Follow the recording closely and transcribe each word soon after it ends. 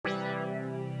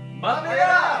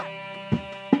Mup-It-Up!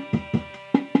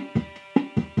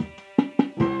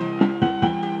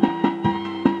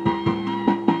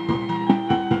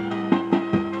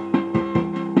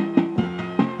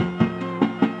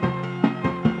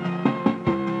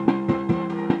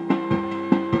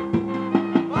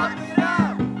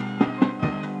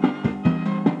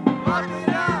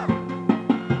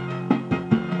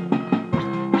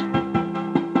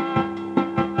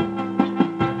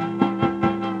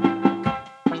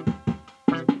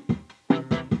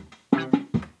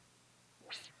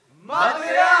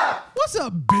 What's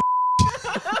up, bitch?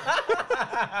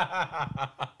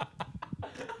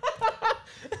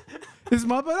 It's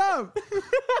Mup-It-Up.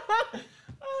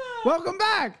 Welcome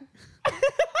back.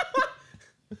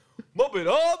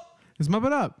 Mup-It-Up. It's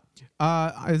Mup-It-Up.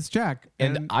 It's Jack.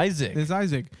 And Isaac. It's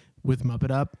Isaac with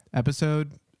Mup-It-Up,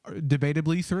 episode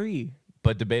debatably 3.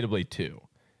 But debatably 2.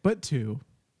 But 2.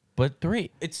 But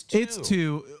 3. It's 2. It's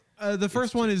 2. The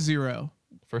first one is 0.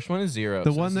 First one is 0.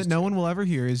 The one that no one will ever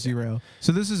hear is 0.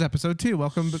 So this is episode 2.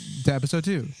 Welcome to episode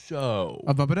 2 So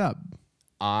of Mup-It-Up.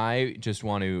 I just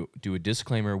want to do a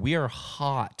disclaimer. We are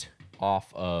hot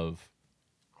off of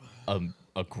a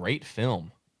great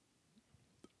film.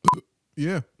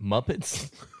 Yeah.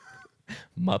 Muppets.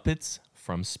 Muppets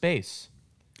from Space.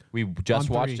 We just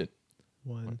watched it.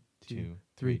 1, 2, 2,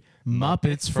 3.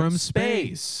 Muppets from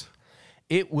Space.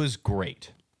 It was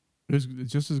great. It was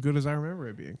just as good as I remember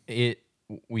it being.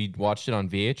 We watched it on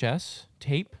VHS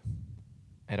tape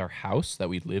at our house that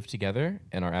we live together,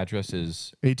 and our address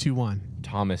is 821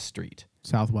 Thomas Street,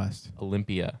 Southwest,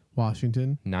 Olympia,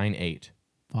 Washington, 982.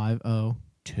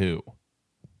 502. We're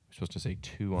supposed to say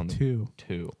 2 on the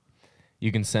 2.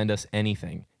 You can send us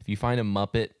anything. If you find a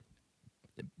Muppet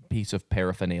piece of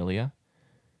paraphernalia,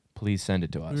 please send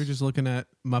it to us. We were just looking at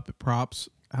Muppet props,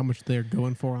 how much they're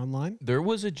going for online. There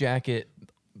is a jacket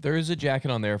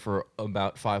on there for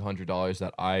about $500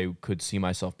 that I could see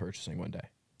myself purchasing one day.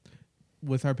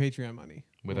 With our Patreon money.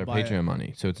 With We'll our buy Patreon it.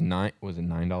 money. So it's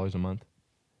 $9 a month?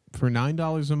 For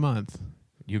 $9 a month.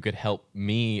 You could help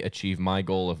me achieve my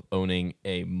goal of owning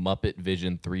a Muppet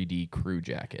Vision 3D crew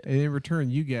jacket. And in return,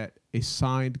 you get a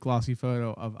signed glossy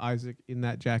photo of Isaac in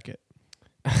that jacket.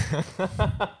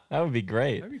 That would be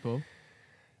great. That'd be cool.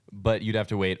 But you'd have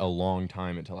to wait a long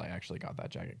time until I actually got that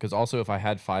jacket. Because also, if I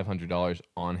had $500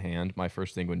 on hand, my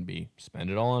first thing would be spend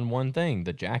it all on one thing,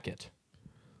 the jacket.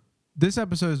 This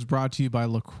episode is brought to you by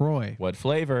LaCroix. What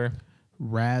flavor?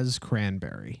 Raz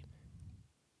Cranberry.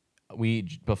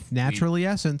 Naturally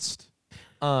essenced.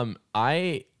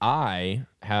 I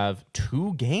have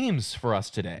 2 games for us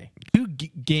today. Two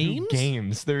games? 2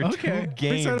 games. There are Okay. 2 games.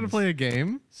 I'm excited to play a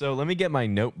game. So let me get my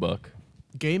notebook.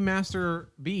 Game Master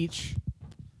Beach.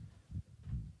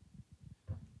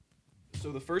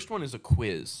 So the first one is a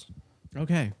quiz.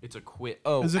 Okay. It's a quiz.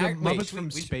 Oh, Is it a wait, Muppets from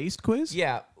Space quiz?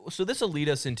 Yeah. So this will lead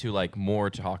us into like more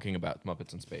talking about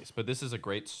Muppets in Space. But this is a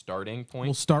great starting point.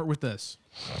 We'll start with this.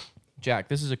 Jack,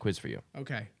 this is a quiz for you.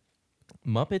 Okay.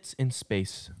 Muppets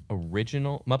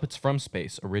from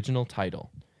Space original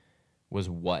title was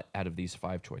what out of these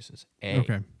 5 choices? A.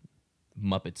 Okay.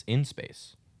 Muppets in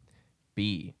Space.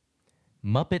 B.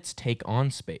 Muppets Take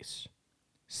on Space.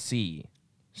 C.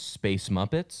 Space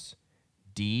Muppets.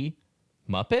 D.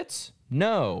 Muppets?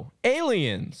 No.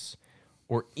 Aliens.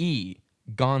 Or E.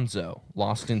 Gonzo.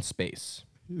 Lost in Space.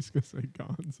 I was going to say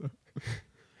Gonzo.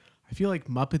 I feel like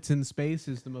Muppets in Space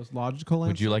is the most logical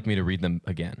answer. Would you like me to read them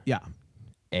again? Yeah.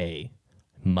 A.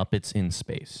 Muppets in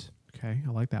Space. Okay, I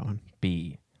like that one.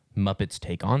 B. Muppets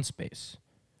Take on Space.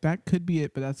 That could be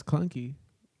it, but that's clunky,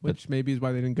 which maybe is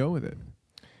why they didn't go with it.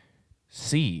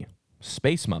 C.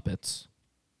 Space Muppets.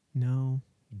 No.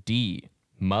 D.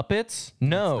 Muppets?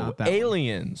 No. not that one.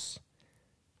 Aliens.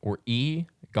 Or E.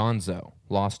 Gonzo.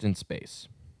 Lost in Space.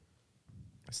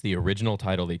 It's the original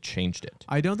title. They changed it.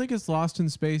 I don't think it's Lost in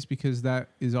Space because that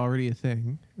is already a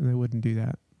thing, and they wouldn't do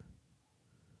that.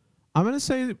 I'm going to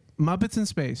say Muppets in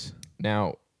Space.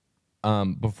 Now,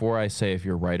 before I say if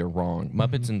you're right or wrong,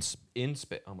 Muppets in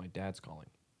Space. Oh, my dad's calling.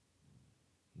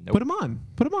 Nope. Put him on.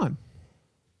 Put him on.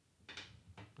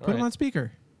 Put him on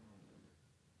speaker.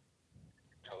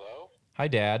 Hello? Hi,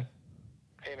 Dad.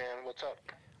 Hey, man, what's up?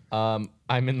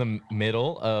 I'm in the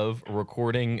middle of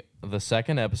recording the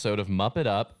second episode of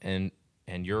Mup-It-Up, and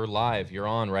you're live. You're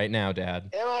on right now, Dad.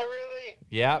 Am I really?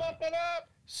 Yeah. Mup-It-Up!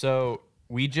 So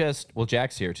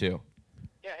Jack's here too.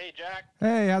 Yeah, hey, Jack.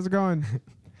 Hey, how's it going?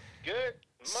 Good.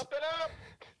 Mup-It-Up!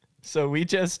 So we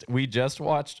just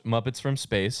watched Muppets from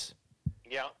Space,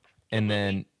 Yeah. and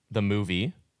then the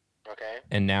movie, Okay.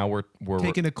 and now we're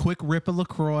Taking a quick rip of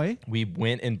LaCroix. we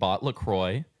went and bought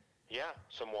LaCroix, Yeah,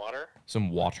 some water. some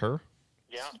water.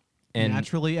 Yeah. And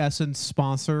Naturally Essence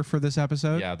sponsor for this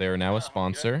episode. yeah, they're now a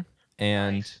sponsor.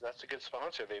 And Nice. That's a good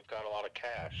sponsor. They've got a lot of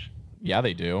cash. yeah,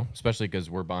 they do, especially because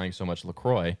we're buying so much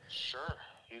LaCroix. Sure.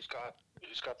 Who's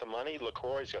got the money?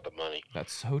 LaCroix's got the money.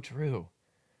 That's so true.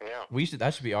 Yeah.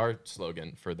 That should be our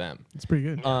slogan for them. It's pretty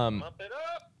good. Mup it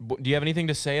up. Do you have anything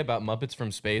to say about Muppets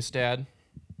from Space, Dad?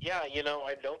 Yeah,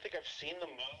 I don't think I've seen the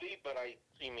movie, but I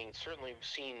mean, certainly I've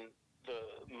seen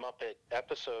the Muppet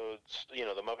episodes,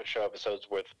 the Muppet Show episodes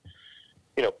with,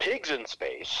 pigs in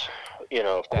space,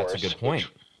 of course. That's a good point.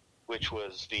 Which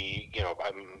was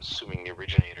I'm assuming the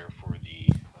originator for the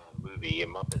movie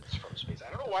Muppets from Space.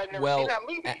 I don't know why I've never seen that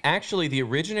movie. Actually, the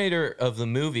originator of the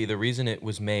movie, the reason it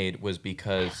was made was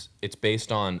because it's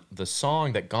based on the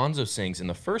song that Gonzo sings in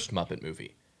the first Muppet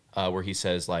movie, where he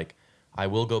says, like, I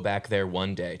will go back there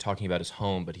one day, talking about his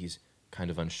home, but he's kind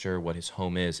of unsure what his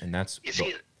home is, and that's...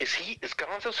 Is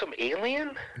Gonzo some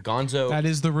alien? Gonzo... That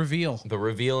is the reveal. The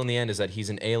reveal in the end is that he's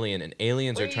an alien, and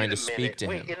aliens are trying to speak to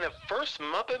him. In the first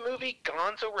Muppet movie,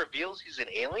 Gonzo reveals he's an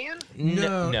alien?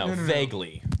 No,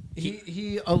 vaguely.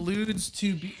 He alludes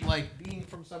to being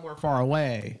from somewhere far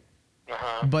away,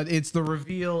 but it's the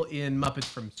reveal in Muppets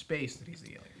from Space that he's the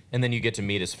alien. And then you get to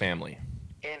meet his family.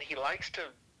 And he likes to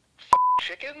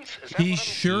chickens? Is that He what I'm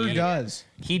sure seeing? does.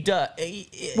 He does.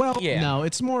 Well, yeah. no,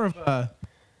 it's more of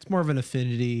an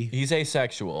affinity, He's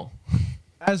asexual.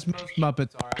 as most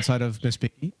Muppets are outside of Miss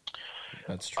Piggy.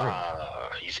 That's true.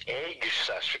 He's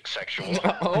sexual. He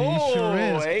sure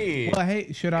is. Hey. Well,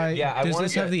 hey, should I? Yeah, I does wanna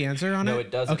this have get- the answer on it? No,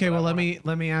 it doesn't, Okay, but well, I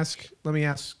let me ask.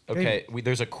 Okay,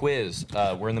 there's a quiz.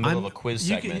 We're in the middle of a quiz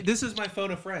segment. This is my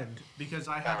phone a friend because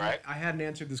I haven't right. I hadn't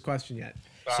answered this question yet.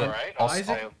 So, All right. I'll-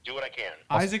 I'll do what I can.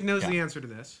 Isaac knows yeah. the answer to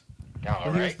this. All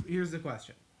Well, right. here's the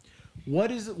question.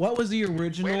 What was the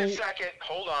original? Wait a second.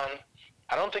 Hold on.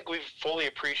 I don't think we've fully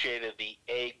appreciated the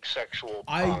egg-sexual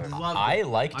I pun. loved it. I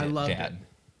liked I it, loved Dad.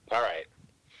 All right.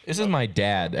 This is my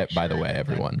dad, by the way,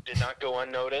 everyone. Did not go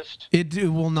unnoticed. It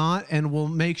will not, and we'll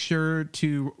make sure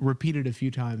to repeat it a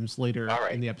few times later All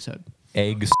right. in the episode.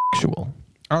 Egg-sexual.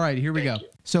 All right, here we go. Thank you.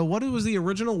 So, what was the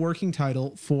original working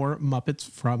title for Muppets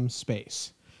from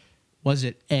Space? Was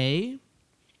it A,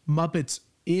 Muppets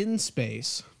in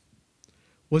Space?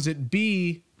 Was it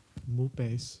B,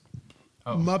 Muppets?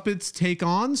 Muppets Take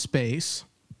on Space?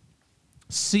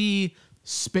 C,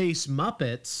 Space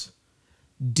Muppets?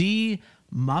 D,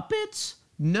 Muppets?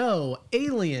 No,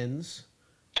 Aliens?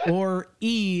 Or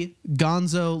E,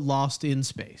 Gonzo Lost in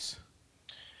Space?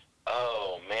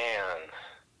 Oh, man.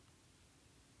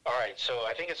 All right, so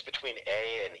I think it's between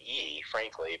A and E,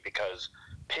 frankly, because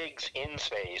Pigs in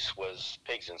Space was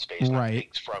Pigs in Space, not Right.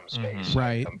 Pigs from Space.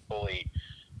 Right.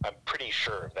 I'm pretty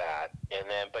sure of that. And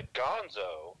then, but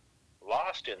Gonzo,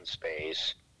 Lost in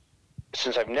Space,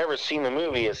 since I've never seen the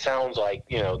movie, it sounds like,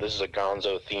 this is a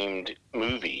Gonzo-themed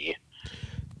movie.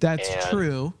 That's And-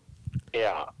 true.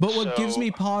 Yeah. But what gives so-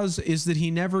 me pause is that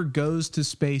he never goes to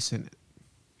space in it.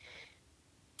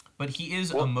 But he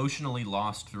is emotionally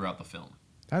lost throughout the film.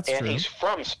 That's And true. he's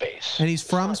from space. And he's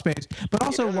from space. But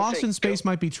also, doesn't Lost say in Space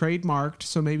might be trademarked,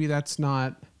 so maybe that's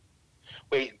not.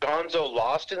 Wait, Gonzo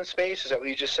Lost in Space? Is that what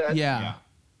you just said? Yeah.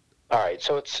 All right,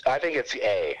 so I think it's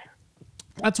A.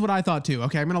 That's what I thought too.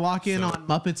 Okay, I'm going to lock in So- on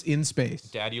Muppets in Space.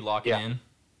 Dad, you lock Yeah. it in?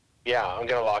 Yeah, I'm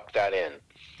going to lock that in.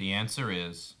 The answer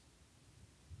is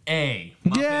A.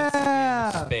 Muppets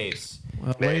Yeah! in Space.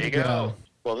 Well, There way you to go. go.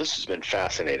 Well, this has been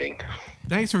fascinating.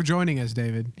 Thanks for joining us,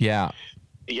 David. Yeah.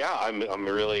 Yeah, I'm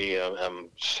really I'm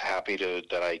just happy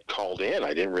that I called in.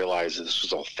 I didn't realize this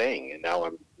was a thing, and now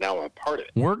I'm a part of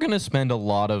it. We're going to spend a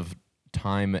lot of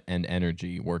time and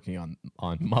energy working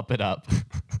on Muppet Up.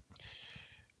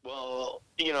 Well,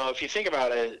 if you think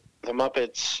about it, the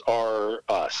Muppets are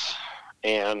us,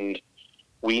 and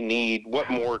we need. What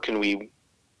more can we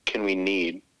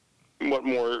need? What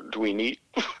more do we need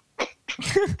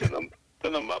than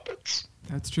the Muppets?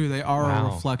 That's true. They are a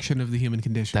Wow. reflection of the human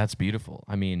condition. That's beautiful.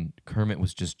 I mean, Kermit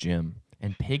was just Jim,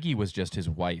 and Piggy was just his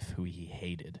wife, who he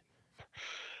hated.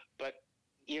 But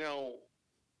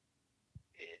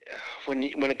when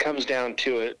it comes down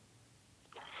to it,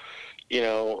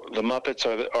 the Muppets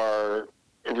are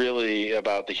really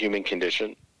about the human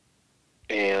condition,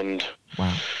 and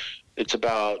Wow. it's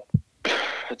about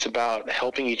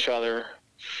helping each other,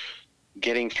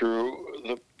 getting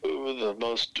through the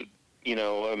most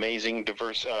amazing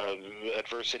diverse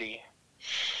adversity,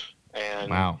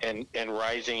 and Wow. and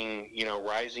rising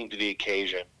to the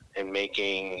occasion and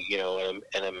making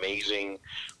an amazing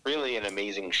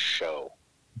show,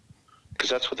 because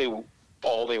that's what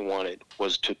all they wanted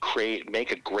was to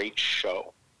make a great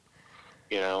show,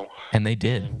 And they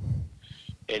did.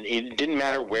 and it didn't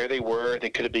matter where they were. They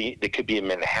could be in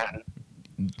Manhattan,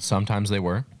 Sometimes they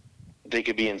were. They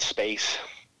could be in space.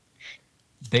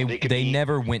 They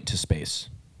never went to space.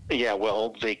 Yeah,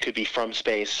 well, they could be from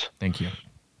space. Thank you.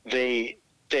 They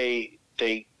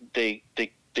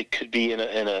could be in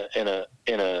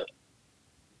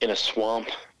a swamp.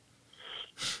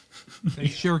 They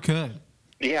sure could.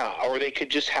 Yeah, or they could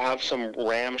just have some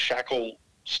ramshackle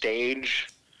stage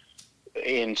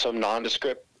in some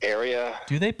nondescript area.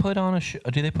 Do they put on a show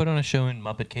in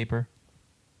Muppet Caper?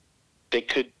 They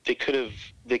could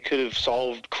have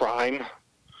solved crime.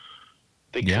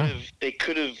 They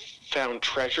could have found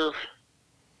treasure.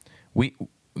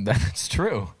 That's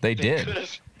true. They did.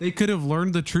 They could have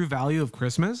learned the true value of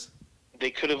Christmas.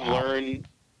 They could have learned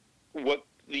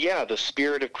the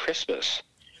spirit of Christmas.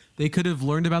 They could have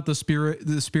learned about the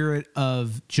spirit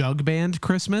of jug band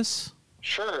Christmas.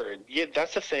 Sure, yeah,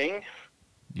 that's a thing.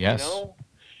 Yes. You know,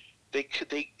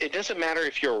 it doesn't matter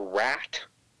if you're a rat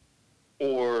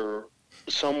or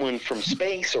someone from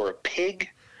space or a pig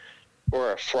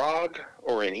or a frog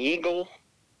or an eagle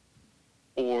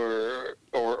or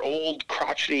old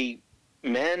crotchety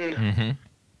men. Mm-hmm.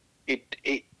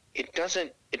 It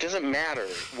doesn't matter.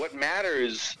 What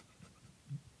matters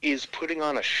is putting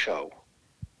on a show.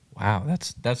 Wow,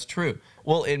 that's true.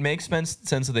 Well, it makes sense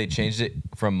that they changed it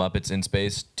from Muppets in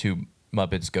Space to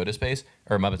Muppets Go to Space,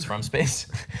 or Muppets from Space.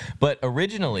 But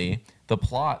originally, the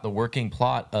working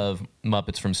plot of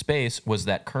Muppets from Space was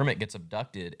that Kermit gets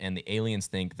abducted and the aliens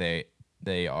think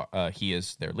he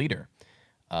is their leader.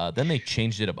 Then they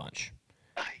changed it a bunch.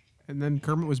 And then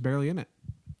Kermit was barely in it.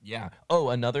 Yeah. Oh,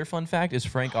 another fun fact is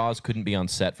Frank Oz couldn't be on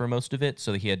set for most of it,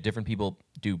 so he had different people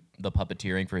do the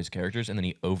puppeteering for his characters, and then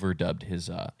he overdubbed his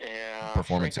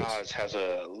performances. Frank Oz has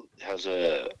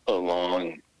a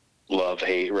long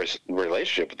love-hate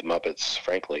relationship with the Muppets,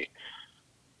 frankly.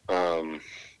 I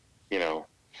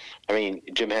mean,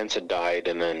 Jim Henson died,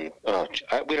 and then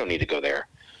we don't need to go there.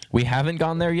 We haven't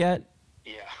gone there yet.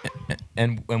 Yeah.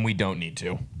 And we don't need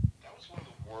to. That was one of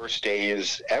the worst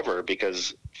days ever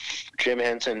because Jim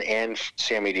Henson and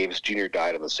Sammy Davis Jr.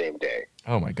 died on the same day.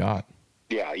 Oh my God.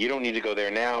 Yeah, you don't need to go there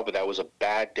now, but that was a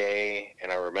bad day,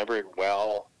 and I remember it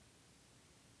well.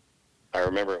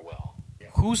 Yeah.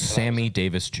 Who's Sammy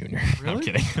Davis Jr.? Really? I'm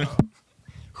kidding.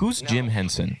 Who's Jim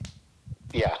Henson?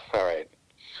 Yeah, all right.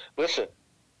 Listen,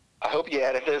 I hope you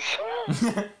edit this.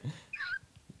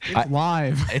 It's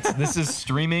live. This is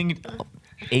streaming.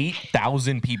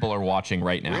 8,000 people are watching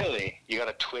right now. Really? You got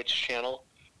a Twitch channel?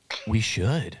 We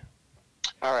should.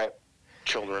 All right,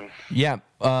 children. Yeah.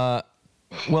 Well,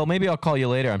 maybe I'll call you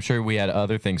later. I'm sure we had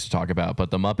other things to talk about,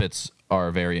 but the Muppets are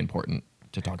very important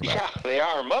to talk about. Yeah, they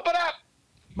are. Muppet up!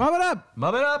 Muppet up!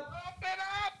 Muppet up! Muppet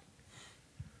up!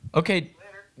 Okay. Later.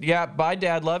 Yeah, bye,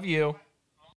 Dad. Love you.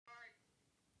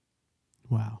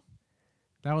 Wow.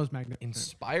 That was magnificent.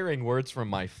 Inspiring words from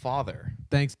my father.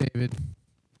 Thanks, David.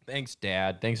 Thanks,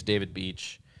 Dad. Thanks, David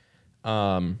Beach.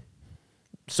 So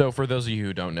for those of you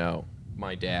who don't know,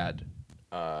 my dad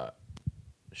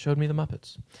showed me the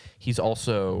Muppets. He's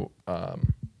also I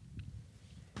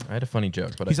had a funny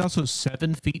joke, but He's also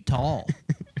 7 feet tall.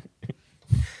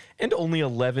 and only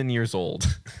 11 years old.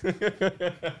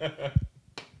 But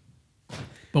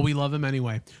we love him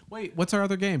anyway. Wait, what's our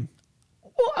other game?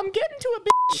 Well, I'm getting to a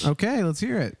bit. Okay, let's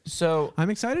hear it. So I'm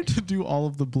excited to do all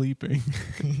of the bleeping.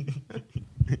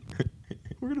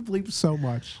 We're going to bleep so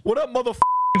much. what up, mother?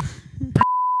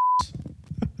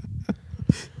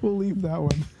 We'll leave that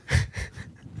one.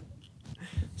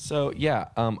 So yeah,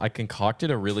 I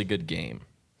concocted a really good game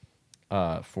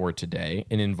for today.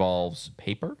 It involves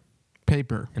paper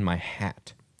Paper. and my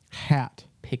hat, Hat.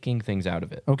 picking things out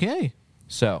of it. Okay.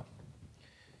 So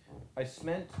I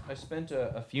spent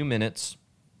a few minutes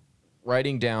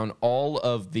writing down all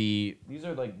of these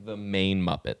are like the main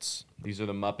Muppets. These are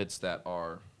the Muppets that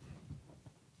are,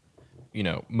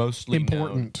 mostly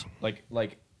Important. known,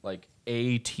 like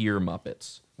A-tier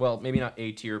Muppets. Well, maybe not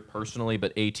A-tier personally,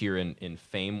 but A-tier in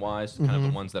fame-wise, kind of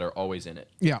the ones that are always in it.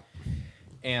 Yeah.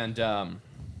 And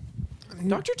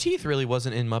Dr. Teeth really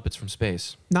wasn't in Muppets from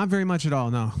Space. Not very much at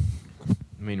all, no.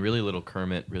 I mean, really little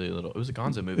Kermit, really little. It was a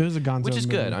Gonzo movie. It was a Gonzo which is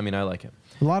movie. good. I mean, I like it.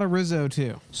 A lot of Rizzo,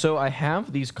 too. So I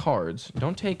have these cards.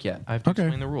 Don't take yet. I have to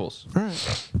explain the rules. All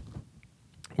right.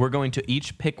 We're going to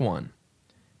each pick one,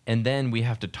 and then we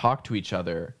have to talk to each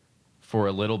other for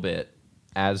a little bit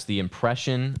as the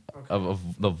impression of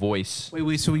the voice.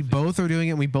 Wait, so we both are doing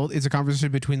it, it's a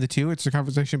conversation between the two? It's a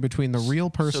conversation between the real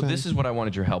person? So this is what I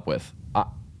wanted your help with.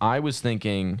 I was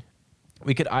thinking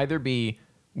we could either be...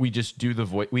 We just do the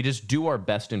voice. We just do our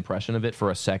best impression of it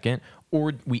for a second,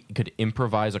 or we could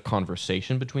improvise a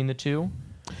conversation between the two.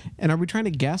 And are we trying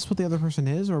to guess what the other person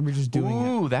is, or are we just doing it?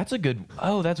 Ooh, that's a good.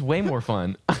 Oh, that's way more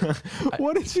fun.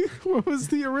 What was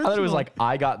the original? I thought it was like,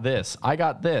 I got this. I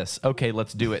got this. Okay,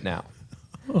 let's do it now.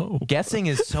 Oh. Guessing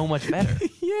is so much better.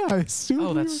 Yeah, I assumed.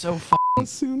 Oh, that's so fun.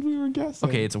 Assumed we were guessing.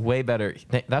 Okay, it's way better.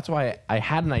 That's why I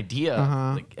had an idea.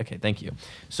 Like, okay, thank you.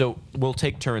 So we'll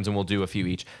take turns and we'll do a few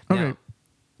each. Okay.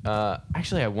 Now,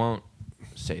 actually, I won't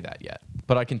say that yet,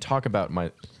 but I can talk about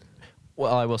my.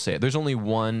 Well, I will say it. There's only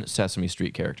one Sesame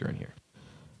Street character in here.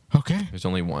 Okay. There's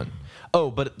only one.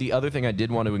 Oh, but the other thing I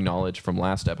did want to acknowledge from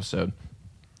last episode,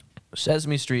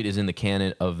 Sesame Street is in the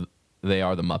canon of They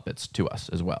Are the Muppets to us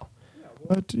as well.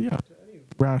 But yeah, any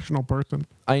rational person.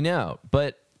 I know,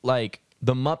 but like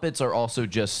the Muppets are also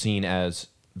just seen as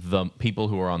the people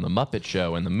who are on the Muppet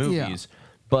Show and the movies. Yeah.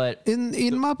 But in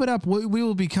Muppet Up, we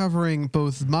will be covering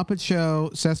both Muppet Show,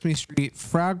 Sesame Street,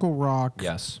 Fraggle Rock,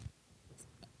 yes.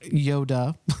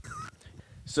 Yoda.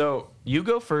 So you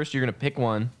go first. You're gonna pick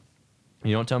one.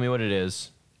 You don't tell me what it is,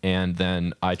 and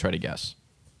then I try to guess.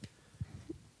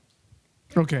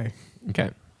 Okay.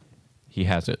 Okay. He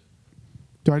has it.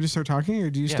 Do I just start talking, or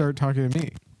do you start talking to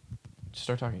me? Just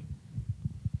start talking.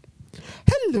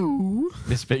 Hello.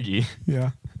 Miss Piggy. Yeah.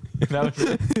 That was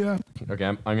it? Yeah. Okay,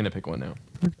 I'm gonna pick one now.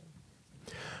 Okay.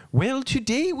 Well,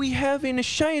 today we have a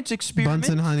science experiment.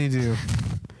 Bunsen Honeydew.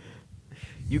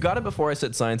 You got it before I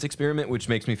said science experiment, which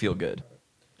makes me feel good.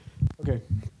 Okay.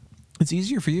 It's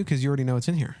easier for you because you already know what's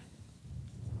in here.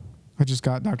 I just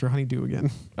got Dr. Honeydew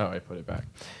again. Oh, I put it back.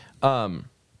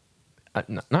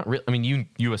 Not really. I mean,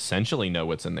 you essentially know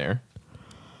what's in there.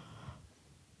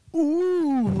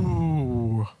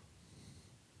 Ooh.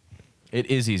 It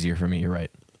is easier for me. You're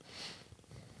right.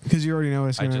 Because you already know what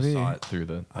it's I going to just be. saw it through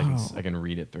the. I can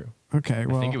read it through. Okay,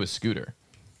 well. I think it was Scooter.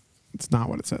 It's not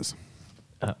what it says.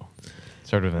 Oh.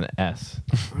 Started with an S.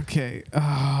 Okay.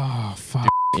 Oh, fuck.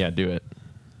 Yeah, do it.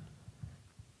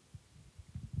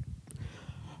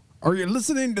 Are you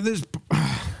listening to this?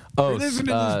 Oh, listening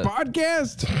to this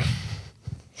podcast?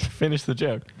 Finish the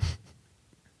joke.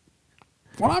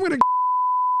 Well, I'm going to.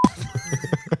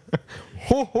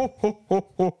 Ho, ho, ho, ho,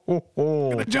 ho, ho, ho.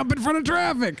 Gonna jump in front of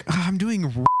traffic. I'm doing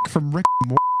Rick from Rick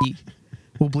and Morty.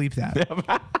 We'll bleep that.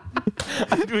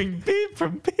 I'm doing beep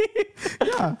from beep.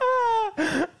 Yeah.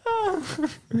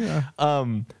 Yeah.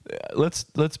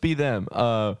 Let's be them.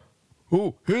 Oh,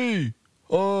 hey.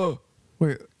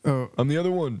 Wait. Oh, I'm the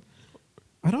other one.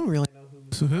 I don't really know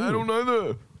who. I don't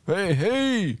either.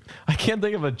 Hey. I can't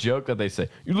think of a joke that they say.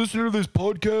 You listen to this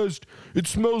podcast? It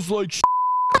smells like shit.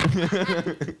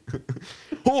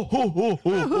 Ho, ho, ho, ho,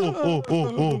 ho, ho,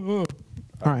 ho, ho.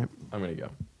 All right. I'm going to go.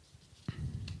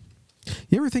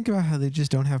 You ever think about how they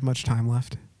just don't have much time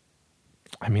left?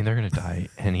 I mean, they're going to die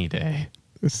any day.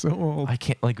 They're so old. I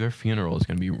can't, like, their funeral is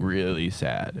going to be really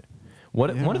sad. One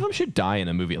of them should die in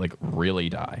a movie, like, really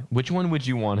die. Which one would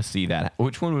you want to see that?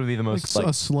 Which one would be the most, like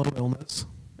a slow illness.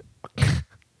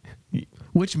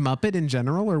 Which Muppet in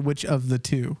general, or which of the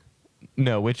two?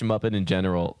 No, which Muppet in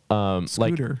general?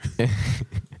 Scooter. Like,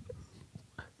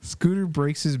 Scooter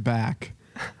breaks his back.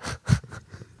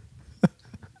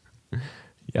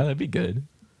 Yeah, that'd be good.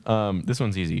 This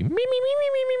one's easy.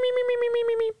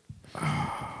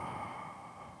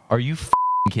 Are you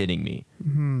kidding me?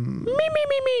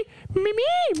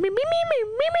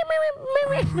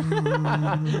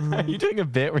 Are you doing a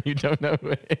bit where you don't know who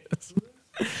it is?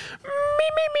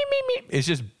 It's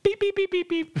just beep beep beep beep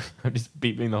beep. I'm just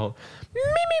beeping the whole.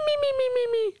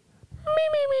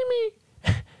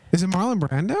 Is it Marlon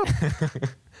Brando?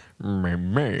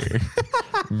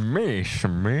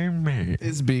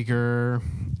 It's Beaker.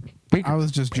 I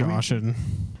was just joshing.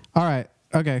 All right.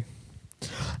 Okay.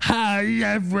 Hi,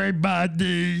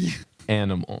 everybody.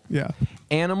 Animal. Yeah.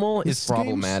 Animal This is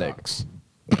problematic. game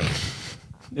sucks.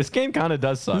 This game kind of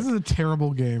does suck. This is a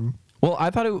terrible game. Well, I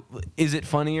thought is it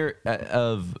funnier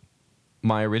of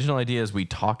my original idea is we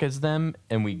talk as them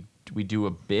and we do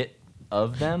a bit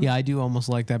of them. Yeah, I do almost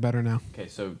like that better now. Okay,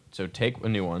 so take a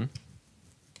new one.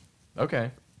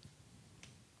 Okay.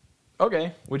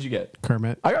 Okay, what'd you get?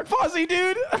 Kermit. I got Fozzie,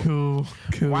 dude. Cool.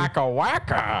 Wacka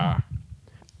wacka.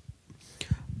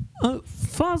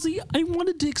 Fozzie, I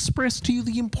wanted to express to you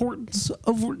the importance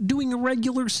of doing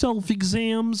regular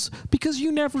self-exams because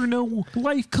you never know.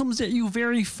 Life comes at you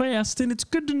very fast, and it's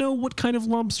good to know what kind of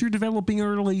lumps you're developing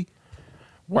early.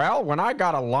 Well, when I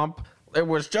got a lump, it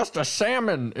was just a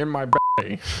salmon in my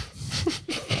belly.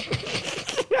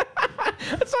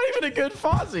 That's not even a good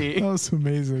Fozzie. That was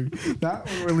amazing. That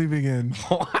one we're leaving in.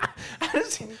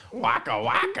 Wacka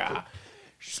wacka.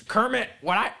 Kermit,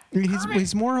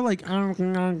 He's more like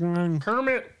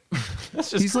Kermit. That's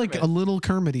just he's Kermit. like a little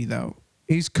Kermity though.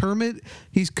 He's Kermit.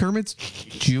 He's Kermit's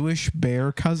Jewish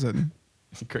bear cousin.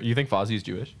 You think Fozzie's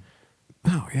Jewish?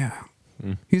 Oh yeah,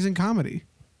 he's in comedy.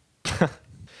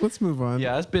 Let's move on.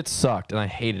 Yeah, this bit sucked, and I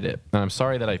hated it. And I'm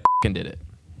sorry that I f***ing did it.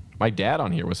 My dad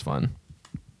on here was fun.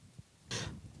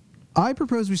 I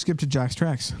propose we skip to Jack's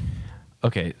Tracks.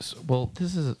 Okay, well,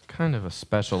 this is kind of a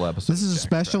special episode. This is a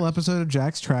special episode of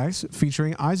Jack's Tracks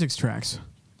featuring Isaac's Tracks.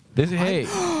 Hey,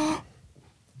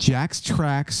 Jack's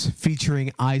Tracks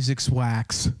featuring Isaac's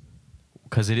Wax.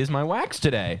 because it is my wax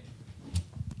today.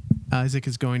 Isaac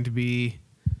is going to be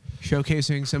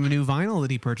showcasing some new vinyl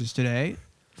that he purchased today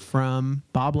from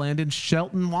Bob Landon,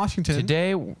 Shelton, Washington.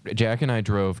 Today, Jack and I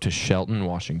drove to Shelton,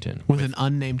 Washington. With an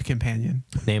unnamed companion.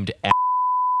 Named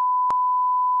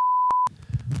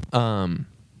Not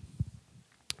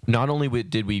only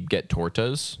did we get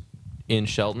tortas in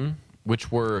Shelton,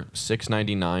 which were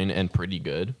 $6.99 and pretty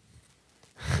good.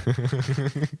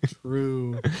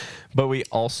 True. But we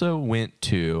also went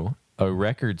to a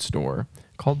record store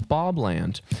called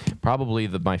Bobland. Probably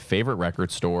my favorite record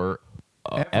store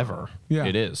ever. Yeah.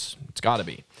 It is. It's got to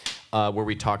be. Where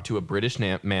we talked to a British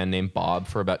man named Bob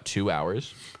for about 2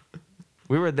 hours.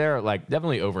 We were there like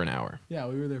definitely over an hour. Yeah,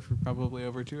 we were there for probably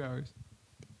over 2 hours.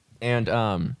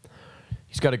 And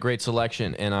he's got a great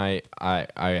selection. And I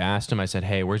asked him, I said,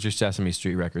 hey, where's your Sesame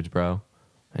Street records, bro?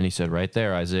 And he said, right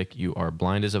there, Isaac, you are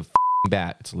blind as a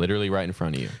bat. It's literally right in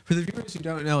front of you. For the viewers who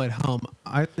don't know at home,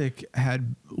 Isaac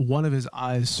had one of his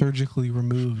eyes surgically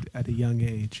removed at a young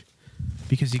age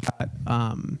because he got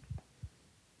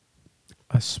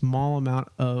a small amount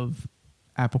of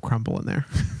apple crumble in there.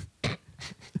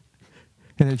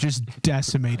 And it just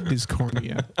decimated his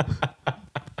cornea.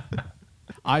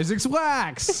 Isaac's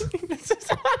Wax!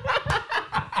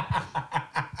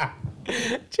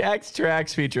 Jack's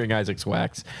Tracks featuring Isaac's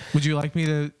Wax. Would you like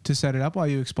me to set it up while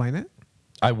you explain it?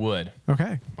 I would.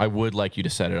 Okay. I would like you to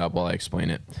set it up while I explain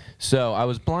it. So I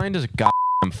was blind as a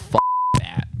goddamn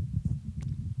bat.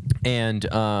 And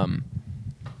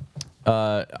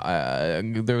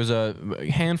there was a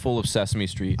handful of Sesame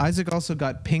Street. Isaac also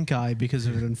got pink eye because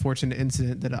of an unfortunate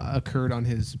incident that occurred on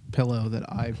his pillow that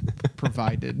I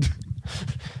provided.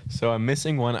 So I'm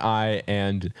missing one eye,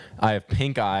 and I have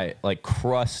pink eye, like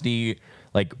crusty,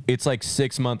 like it's like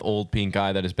 6-month-old pink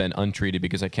eye that has been untreated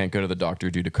because I can't go to the doctor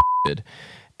due to COVID.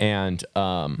 And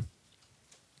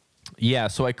yeah,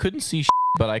 so I couldn't see,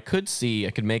 but I could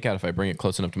make out if I bring it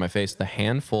close enough to my face, the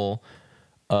handful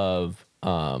of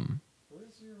Where's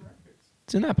your records?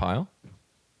 it's in that pile.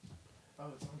 Oh,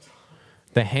 it's on top.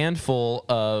 The handful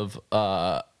of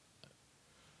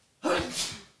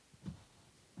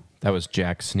that was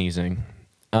Jack sneezing.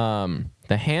 The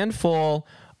handful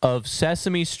of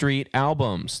Sesame Street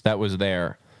albums that was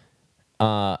there.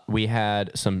 We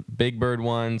had some Big Bird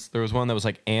ones. There was one that was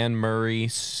like Anne Murray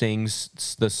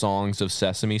sings the songs of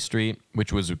Sesame Street,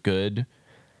 which was good.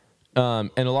 And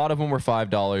a lot of them were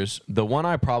 $5. The one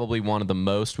I probably wanted the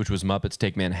most, which was Muppets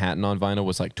Take Manhattan on vinyl,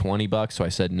 was like $20, so I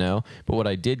said no. But what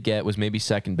I did get was maybe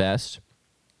second best.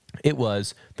 It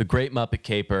was The Great Muppet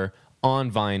Caper on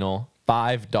vinyl,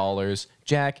 $5.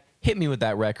 Jack, hit me with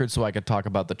that record so I could talk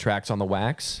about the tracks on the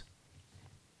wax.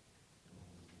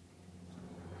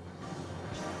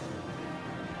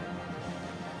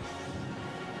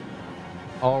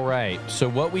 All right, so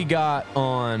what we got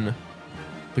on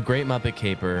The Great Muppet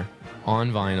Caper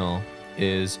on vinyl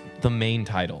is the main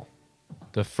title,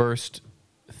 the first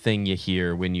thing you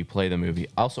hear when you play the movie.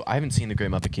 Also, I haven't seen The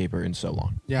Great Muppet Caper in so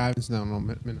long. Yeah, I haven't seen that in a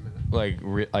minute.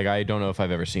 Like I don't know if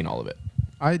I've ever seen all of it.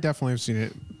 I definitely have seen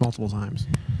it multiple times.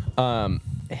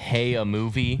 Hey, a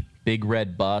Movie, Big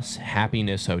Red Bus,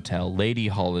 Happiness Hotel, Lady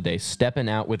Holiday, Steppin'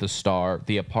 Out with a Star,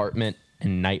 The Apartment,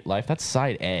 and Nightlife. That's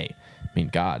side A. I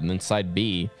mean, God. And then side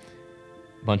B,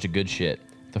 bunch of good shit.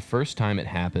 The First Time It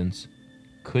Happens,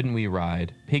 Couldn't We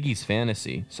Ride, Piggy's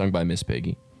Fantasy, sung by Miss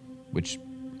Piggy, which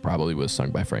probably was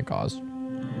sung by Frank Oz.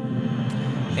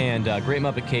 And Great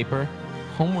Muppet Caper,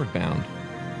 Homeward Bound,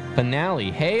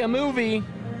 Finale, Hey, a Movie,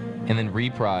 and then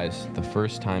Reprise, The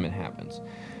First Time It Happens.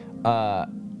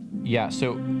 Yeah,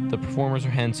 so the performers are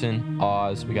Henson,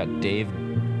 Oz, we got Dave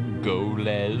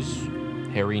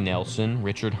Goelz, Harry Nelson,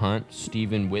 Richard Hunt,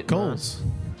 Stephen Whitmer. Goals,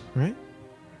 right?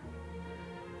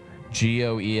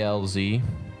 Goelz.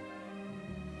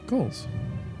 Goals.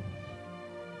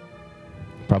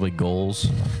 Probably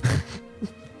Goals.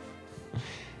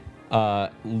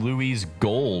 Louise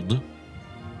Gold.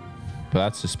 But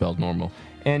that's just spelled normal.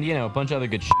 And, you know, a bunch of other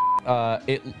good shit.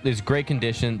 It is great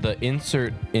condition. The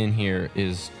insert in here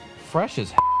is fresh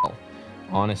as hell,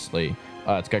 honestly.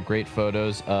 It's got great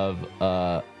photos of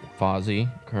Fozzie,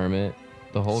 Kermit,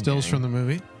 the whole Stills gang. from the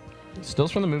movie.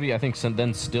 Stills from the movie, I think,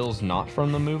 then stills not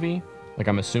from the movie. Like,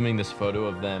 I'm assuming this photo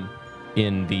of them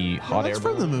in the hot air That's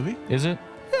from the balloon. movie. Is it?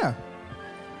 Yeah.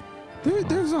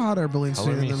 There's a hot air balloon Color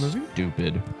scene in me the movie.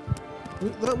 stupid.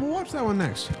 We'll watch that one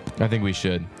next. I think we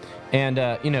should. And,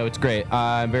 it's great.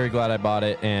 I'm very glad I bought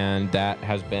it, and that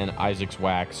has been Isaac's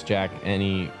Wax. Jack,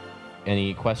 any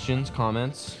questions,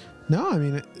 comments? No, I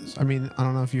mean, I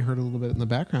don't know if you heard a little bit in the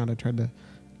background. I tried to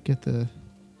get the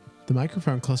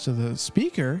microphone close to the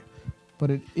speaker, but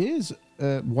it is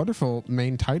a wonderful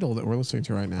main title that we're listening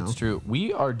to right now. It's true.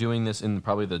 We are doing this in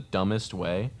probably the dumbest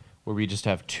way, where we just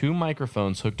have two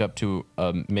microphones hooked up to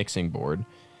a mixing board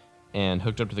and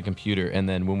hooked up to the computer, and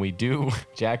then when we do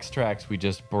Jack's tracks, we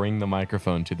just bring the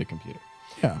microphone to the computer.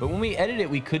 Yeah. But when we edit it,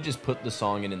 we could just put the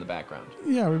song in the background.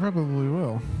 Yeah, we probably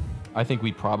will. I think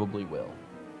we probably will.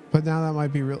 But now that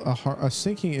might be a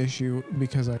syncing issue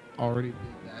because I already did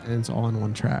that and it's all on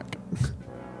one track.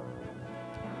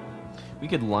 We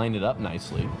could line it up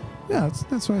nicely. Yeah,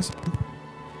 that's what I said.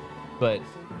 But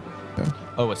Yeah.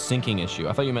 a syncing issue.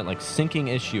 I thought you meant like syncing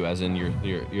issue, as in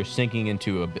you're sinking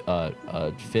into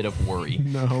a fit of worry.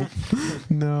 No,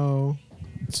 no.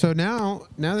 So now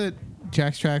that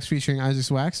Jack's Tracks featuring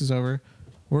Isaac's Wax is over,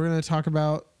 we're gonna talk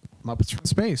about Muppets from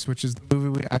Space, which is the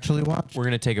movie we actually watched. We're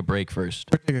gonna take a break first.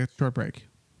 We're gonna take a short break.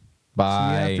 Bye.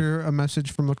 See you after a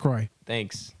message from LaCroix.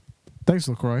 Thanks. Thanks,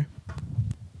 LaCroix.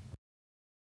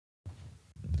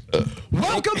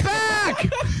 Welcome back!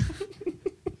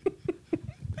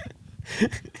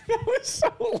 That was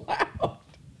so loud.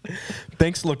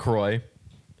 Thanks, LaCroix.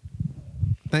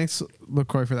 Thanks,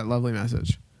 LaCroix, for that lovely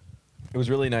message. It was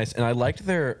really nice, and I liked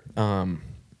their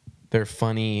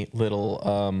funny little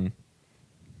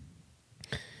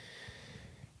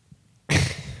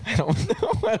I don't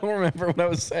know. I don't remember what I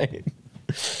was saying.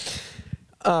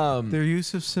 Their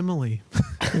use of simile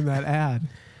in that ad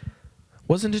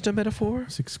Wasn't it a metaphor?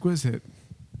 is exquisite.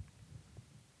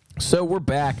 So we're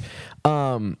back.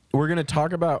 We're going to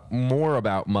talk more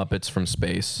about Muppets from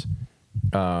Space.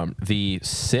 The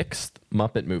sixth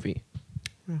Muppet movie,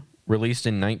 released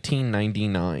in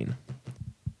 1999.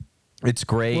 It's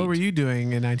great. What were you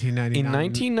doing in 1999? In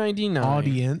 1999.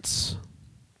 Audience.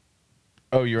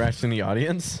 Oh, you're asking the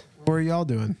audience? What were y'all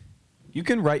doing? You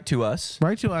can write to us.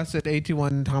 Write to us at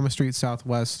 821 Thomas Street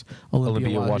Southwest,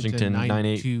 Olympia, Washington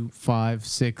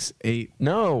 92568.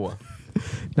 No.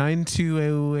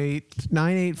 9208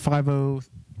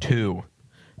 98502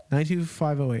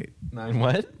 92508 Nine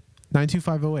what?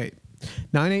 92508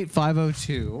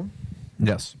 98502.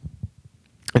 Yes.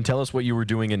 And tell us what you were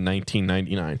doing in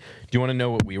 1999. Do you want to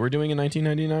know what we were doing in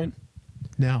 1999?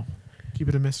 No. Keep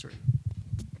it a mystery.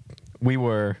 We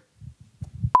were...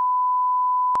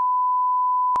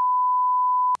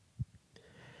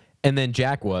 And then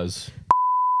Jack was...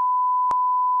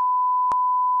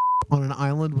 On an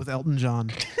island with Elton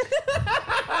John.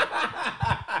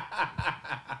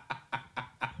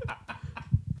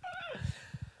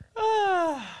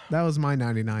 That was my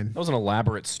 99. That was an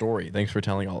elaborate story. Thanks for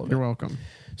telling all of it. You're welcome.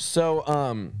 So,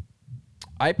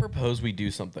 I propose we do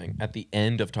something at the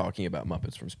end of talking about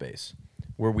Muppets from Space,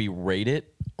 where we rate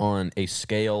it on a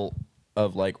scale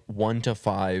of like 1 to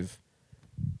 5,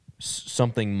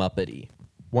 something Muppety.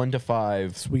 1 to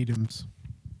 5 Sweetums.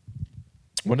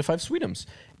 1 to 5 Sweetums.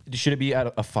 Should it be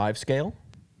at a 5 scale?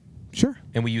 Sure.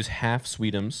 And we use half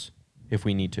Sweetums if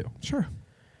we need to. Sure.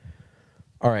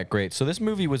 All right, great. So this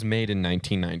movie was made in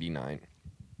 1999.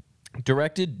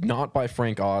 Directed not by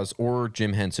Frank Oz or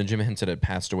Jim Henson. Jim Henson had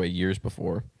passed away years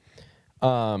before.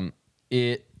 I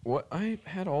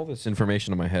had all this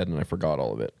information in my head and I forgot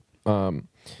all of it. I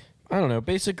don't know.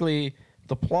 Basically,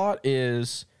 the plot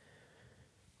is...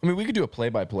 I mean, we could do a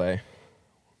play-by-play.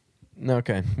 No,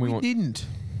 okay. We needn't.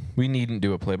 We needn't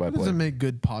do a That play-by-play. doesn't make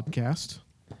good podcast.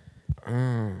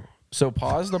 So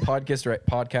pause the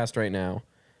podcast right now.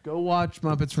 Go watch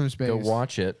Muppets from Space. Go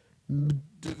watch it.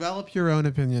 Develop your own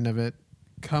opinion of it.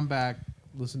 Come back.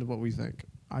 Listen to what we think.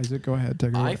 Isaac, go ahead.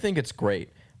 Take it away. I think it's great.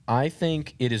 I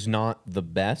think it is not the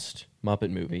best Muppet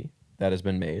movie that has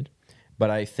been made, but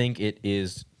I think it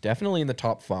is definitely in the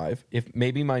top 5, if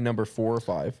maybe my number 4 or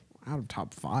 5. Out of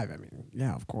top 5, I mean,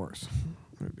 yeah, of course. I'm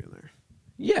gonna be in there.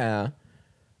 Yeah.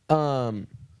 And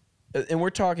we're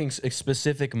talking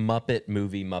specific Muppet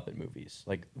movies,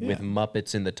 like with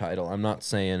Muppets in the title. I'm not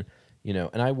saying, and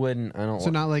I don't. So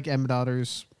not like Emmett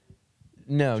Otter's.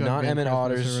 No, not Jugman Emmett Christmas or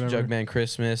Otter's whatever. Jugman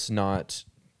Christmas, not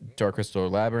Dark Crystal or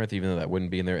Labyrinth, even though that wouldn't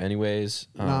be in there anyways.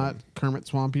 Not Kermit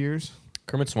Swamp Ears.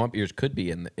 Kermit Swamp Ears could be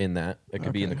in that. It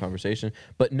could be in the Okay. conversation,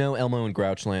 but no Elmo and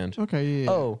Grouchland. Okay, yeah.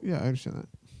 Oh. Yeah, I understand that.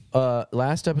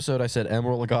 Last episode I said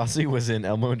Emerald Lagasse was in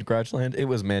Elmo and Grouchland. It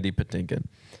was Mandy Patinkin.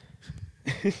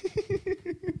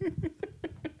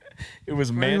 It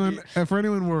was Mandy. For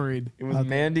anyone worried. It was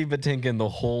Mandy Patinkin the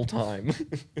whole time.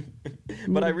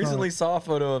 But I recently saw a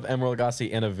photo of Emerald Lagasse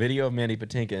and a video of Mandy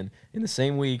Patinkin in the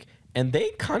same week, and they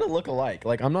kind of look alike.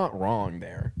 Like, I'm not wrong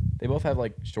there. They both have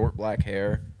like short black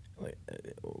hair. Like,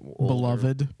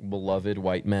 beloved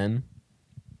white men.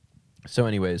 So,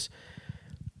 anyways,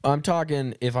 I'm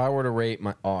talking. If I were to rate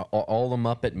my all the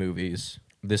Muppet movies,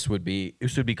 this would be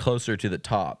closer to the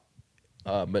top,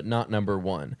 but not number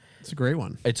one. It's a great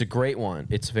one. It's a great one.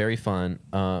 It's very fun.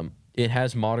 It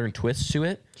has modern twists to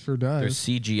it. Sure does. There's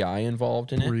CGI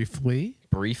involved in it.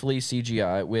 Briefly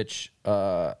CGI, which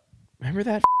remember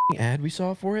that ad we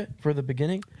saw for the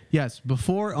beginning? Yes,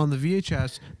 before on the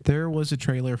VHS, there was a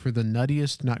trailer for the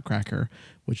Nuttiest Nutcracker,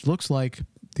 which looks like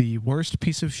the worst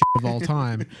piece of shit of all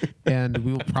time, and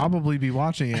we will probably be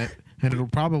watching it, and it'll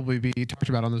probably be talked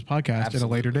about on this podcast at a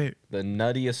later date. The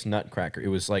Nuttiest Nutcracker. It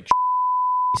was like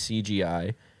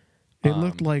CGI. It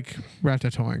looked like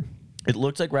Ratatouille. It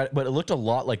looked like but it looked a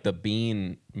lot like the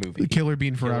Bean movie. The Killer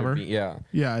Bean Forever. Yeah.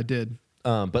 Yeah, it did.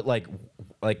 But like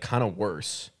kind of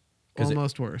worse.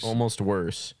 Almost worse. Almost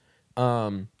worse.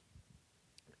 And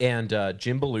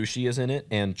Jim Belushi is in it,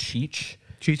 and Cheech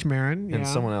Marin, yeah. and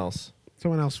someone else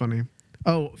funny.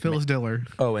 Oh, Phyllis Diller.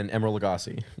 Oh, and Emerald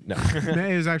Lagasse. No.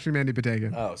 It was actually Mandy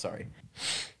Patinkin. Oh, sorry.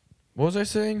 What was I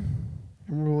saying?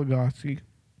 Emerald Lagasse.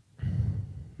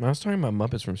 I was talking about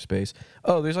Muppets from Space.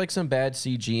 Oh, there's like some bad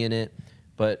CG in it,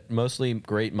 but mostly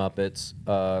great Muppets.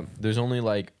 There's only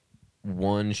like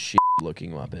one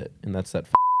shit-looking Muppet, and that's that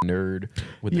nerd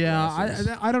with the glasses.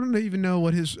 I don't even know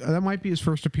what that might be his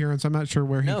first appearance. I'm not sure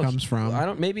where he comes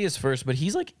from. Maybe his first, but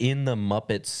he's like in the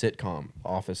Muppets sitcom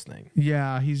Office thing.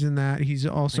 Yeah, he's in that. He's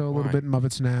also a little bit in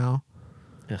Muppets Now.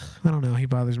 Ugh. I don't know. He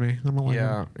bothers me. I don't like him.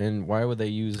 him. And why would they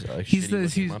use a he's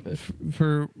Muppet?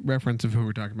 For reference of who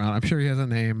we're talking about, I'm sure he has a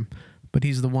name, but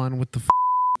he's the one with the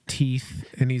teeth,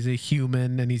 and he's a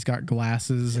human, and he's got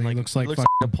glasses, and he looks like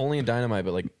Napoleon Dynamite,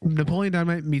 but like Napoleon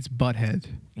Dynamite meets Butthead.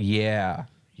 Yeah.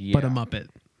 But a Muppet.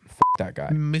 That guy.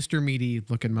 Mr. Meaty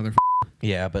looking motherfucker.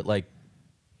 Yeah, but like,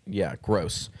 yeah,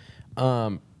 gross.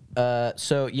 So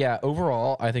yeah,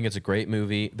 overall, I think it's a great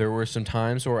movie. There were some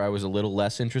times where I was a little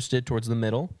less interested towards the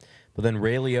middle, but then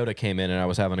Ray Liotta came in and I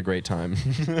was having a great time.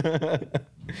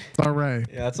 It's all right.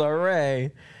 Yeah, it's all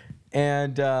right.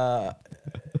 And my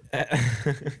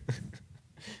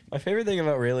favorite thing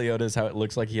about Ray Liotta is how it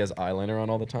looks like he has eyeliner on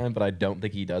all the time, but I don't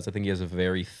think he does. I think he has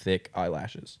very thick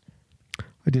eyelashes.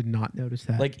 I did not notice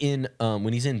that. Like in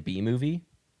when he's in B Movie.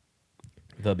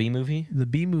 The B Movie? The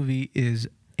B Movie is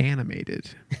animated.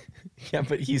 Yeah,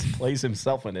 but he plays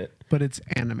himself in it. But it's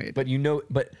animated. But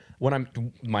what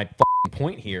my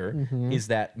point here is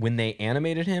that when they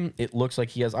animated him, it looks like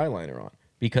he has eyeliner on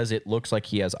because it looks like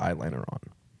he has eyeliner on.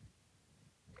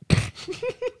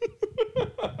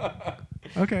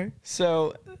 Okay.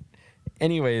 So,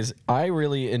 anyways, I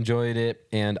really enjoyed it,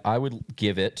 and I would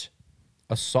give it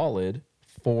a solid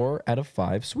 4 out of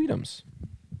 5 Sweetums.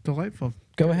 Delightful.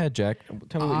 Go ahead, Jack.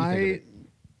 Tell me what you think of it.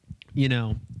 You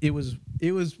know, it was,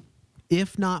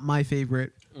 if not my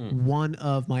favorite, one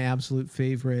of my absolute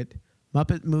favorite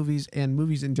Muppet movies and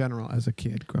movies in general as a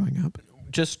kid growing up.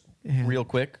 Just real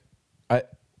quick,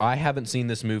 I haven't seen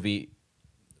this movie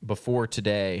before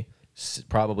today,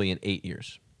 probably in 8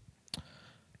 years.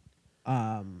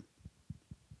 I've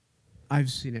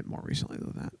seen it more recently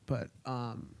than that, but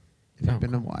it's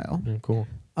been a while. Yeah, cool.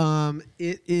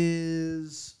 It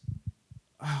is.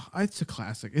 It's a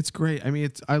classic. It's great. I mean,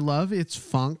 I love its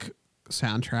funk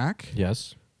soundtrack.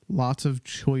 Yes. Lots of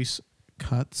choice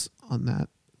cuts on that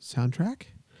soundtrack.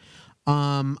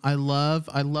 I love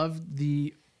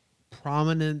the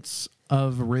prominence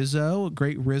of Rizzo.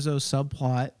 Great Rizzo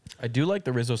subplot. I do like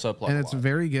the Rizzo subplot, and it's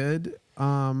very good.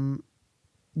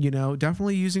 You know,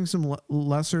 definitely using some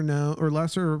lesser known or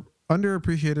lesser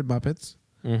underappreciated Muppets,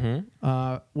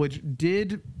 which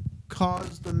did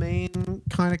cause the main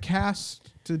kind of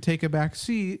cast to take a back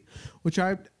seat, which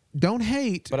I don't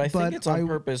hate. But I think it's on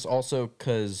purpose also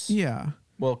because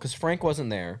because Frank wasn't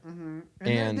there,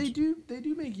 and they do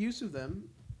make use of them.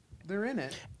 They're in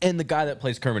it, and the guy that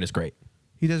plays Kermit is great.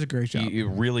 He does a great job. He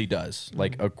really does,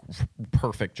 like a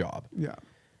perfect job. Yeah.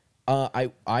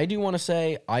 I do want to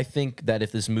say I think that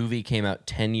if this movie came out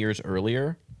 10 years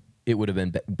earlier, it would have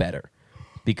been better.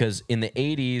 Because in the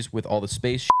 80s, with all the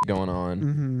space shit going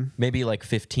on, maybe like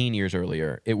 15 years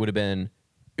earlier, it would have been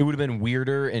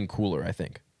weirder and cooler. I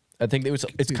think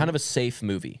it's kind of a safe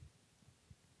movie.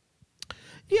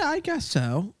 Yeah, I guess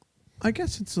so. I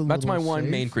guess it's a. That's little my one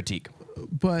safe, main critique.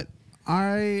 But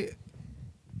I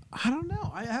I don't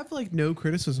know. I have like no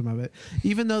criticism of it,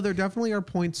 even though there definitely are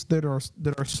points that are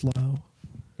slow.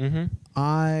 Mm-hmm.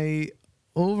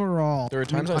 Overall, There are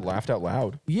times I laughed out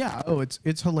loud. Yeah. Oh,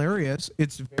 it's hilarious.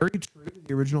 It's very true to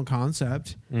the original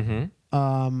concept.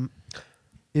 Mm-hmm.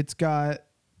 It's got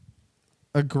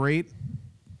a great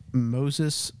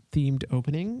Moses themed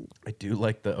opening. I do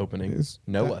like the opening. Is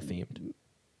Noah that- themed.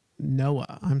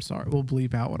 Noah. I'm sorry. We'll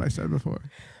bleep out what I said before.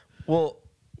 Well,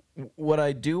 what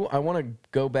I want to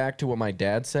go back to what my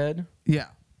dad said. Yeah.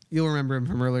 You'll remember him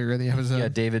from earlier in the episode. Yeah,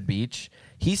 David Beach.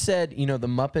 He said, the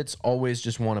Muppets always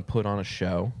just want to put on a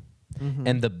show.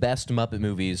 And the best Muppet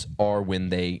movies are when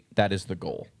that is the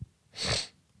goal.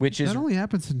 Which is That only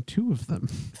happens in 2 of them.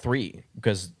 3,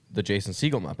 because the Jason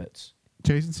Segel Muppets.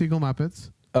 Jason Segel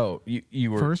Muppets. Oh,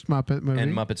 you were First Muppet movie.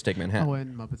 and Muppets Take Manhattan. Oh,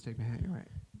 and Muppets Take Manhattan. You're right.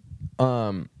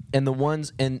 And the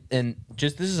ones and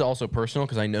just this is also personal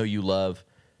because I know you love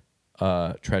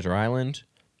Treasure Island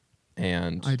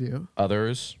and I do.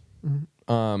 others.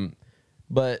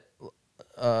 But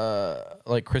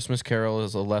like Christmas Carol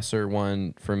is a lesser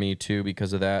one for me too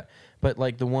because of that. But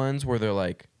like the ones where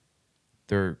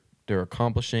they're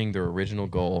accomplishing their original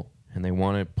goal and they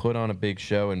want to put on a big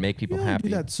show and make people happy.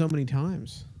 You do that so many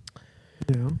times.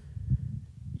 You know?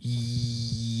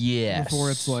 Yes.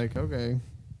 Before it's like, okay,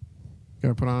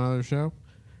 gotta put on another show.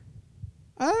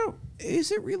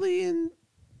 Is it really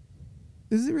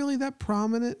that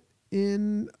prominent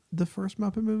in the first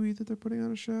Muppet movie that they're putting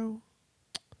on a show?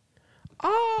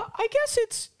 I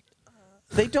guess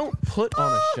they don't put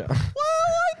on a show. Well,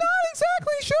 I'm not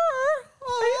exactly sure.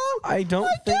 I don't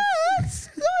think. Guess.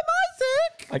 I'm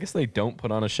Isaac. I guess they don't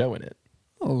put on a show in it.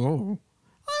 Oh.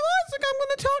 I'm Isaac. I'm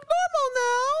going to talk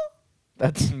normal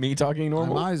That's me talking now.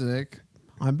 normal. I'm Isaac.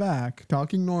 I'm back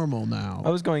talking normal now. I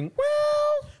was going,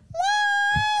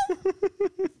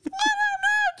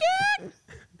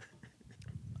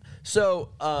 So,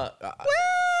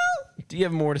 do you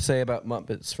have more to say about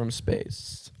Muppets from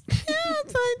Space? Yes,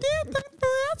 I did. Thanks for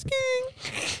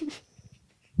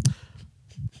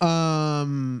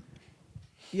asking.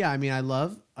 Yeah, I mean, I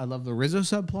love the Rizzo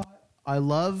subplot. I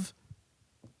love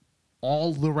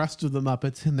all the rest of the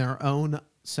Muppets in their own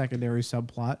secondary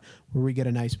subplot, where we get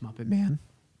a nice Muppet Man.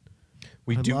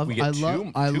 We get two love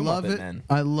Muppet it. men.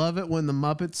 I love it when the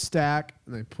Muppets stack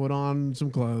and they put on some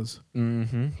clothes.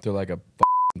 Mm-hmm. They're like a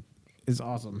It's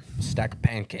awesome. stack of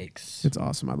pancakes. It's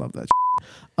awesome. I love that.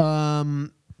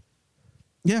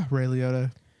 Yeah, Ray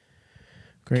Liotta.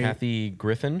 Great. Kathy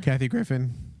Griffin Kathy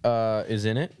Griffin. is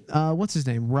in it. What's his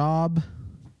name? Rob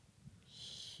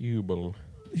Hubel.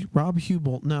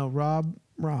 Hubel. No, Rob.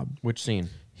 Which scene?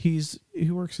 He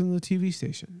works in the TV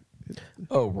station.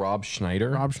 Oh, Rob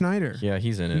Schneider. Rob Schneider. Yeah,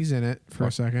 he's in it. He's in it for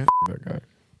a second. That guy.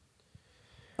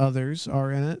 Others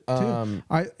are in it too.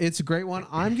 It's a great one.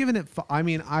 I'm giving it.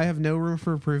 I have no room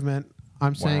for improvement.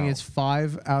 I'm saying Wow. it's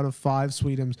 5 out of 5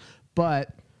 Sweetums,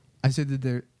 but I said that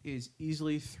there is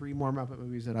easily 3 more Muppet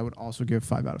movies that I would also give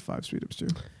 5 out of 5 Sweetums to.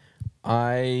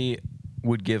 I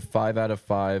would give 5 out of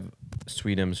 5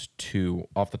 Sweetums to,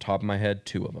 off the top of my head,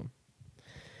 2 of them.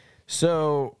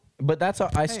 So, but that's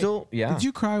I still. Did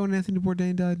you cry when Anthony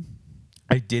Bourdain died?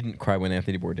 I didn't cry when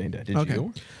Anthony Bourdain died. Did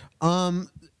you?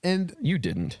 And You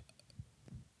didn't.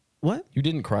 what? You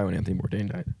didn't cry when Anthony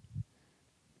Bourdain died.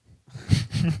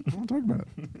 I want to talk about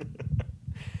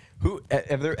it.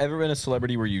 Have there ever been a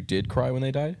celebrity where you did cry when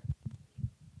they died?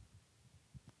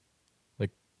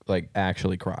 Like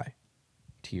actually cry,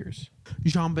 tears.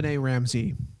 Jean-Benet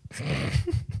Ramsey.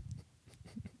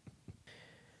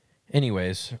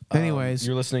 Anyways,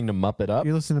 you're listening to Muppet Up.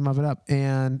 You're listening to Muppet Up,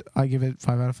 and I give it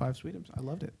 5 out of 5 Sweetums. I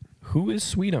loved it. Who is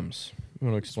Sweetums? You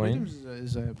want to explain? Sweetums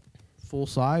is a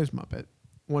full-size Muppet.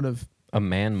 One of A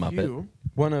man Muppet. few.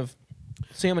 One of.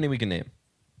 See how many we can name.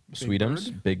 Sweetums,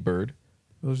 Bird? Big Bird,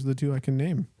 Those are the 2 I can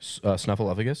name.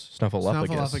 Snuffleupagus.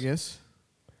 Snuffleupagus.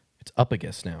 It's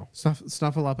Upagus now.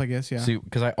 Snuffleupagus, yeah. See,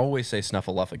 because I always say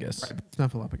Snuffleupagus.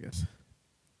 Snuffleupagus.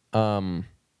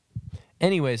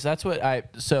 Anyways, that's what I.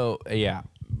 So yeah,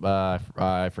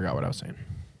 I forgot what I was saying.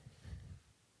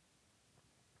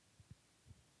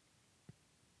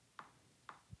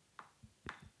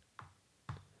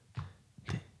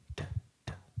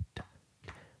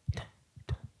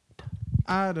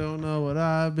 I don't know what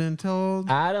I've been told.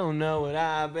 I don't know what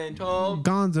I've been told.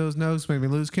 Gonzo's notes make me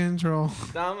lose control.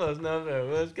 Almost never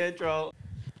lose control.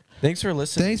 Thanks for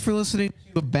listening. Thanks for listening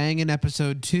to a banging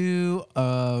episode 2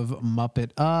 of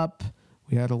Muppet Up.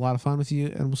 We had a lot of fun with you,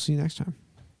 and we'll see you next time.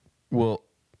 Well,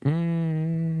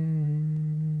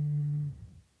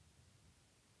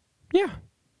 yeah.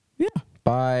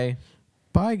 Bye.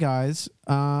 Bye, guys.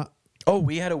 Oh,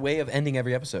 we had a way of ending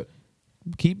every episode.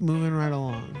 keep moving right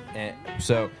along. And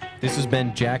so this has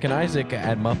been Jack and Isaac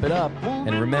at Mup It Up.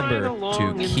 And remember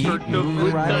to keep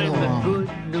moving right along.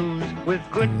 Good news with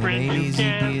good friends you Ladies, you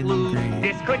can't being lose. green.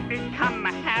 This could become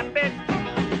a habit.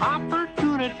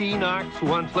 Opportunity knocks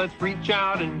once, let's reach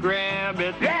out and grab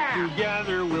it. Yeah!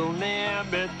 Together we'll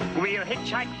nab it. We'll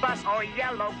hitchhike, bus, or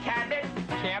yellow cabin.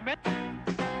 Cabin?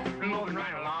 Moving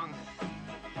right along.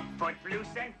 Footloose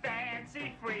and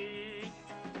fancy free.